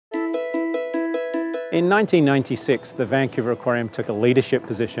In 1996, the Vancouver Aquarium took a leadership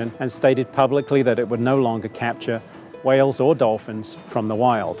position and stated publicly that it would no longer capture whales or dolphins from the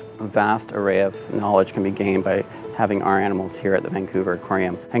wild. A vast array of knowledge can be gained by having our animals here at the Vancouver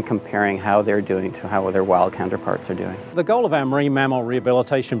Aquarium and comparing how they're doing to how their wild counterparts are doing. The goal of our marine mammal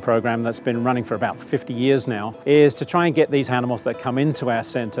rehabilitation program that's been running for about 50 years now is to try and get these animals that come into our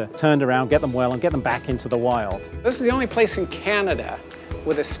centre turned around, get them well and get them back into the wild. This is the only place in Canada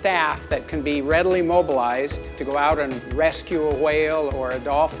with a staff that can be readily mobilized to go out and rescue a whale or a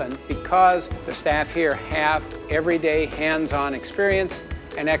dolphin because the staff here have everyday hands-on experience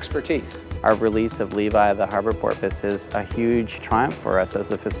and expertise. Our release of Levi the harbor porpoise is a huge triumph for us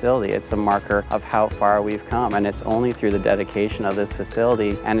as a facility. It's a marker of how far we've come, and it's only through the dedication of this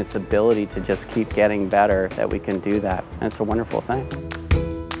facility and its ability to just keep getting better that we can do that. And it's a wonderful thing.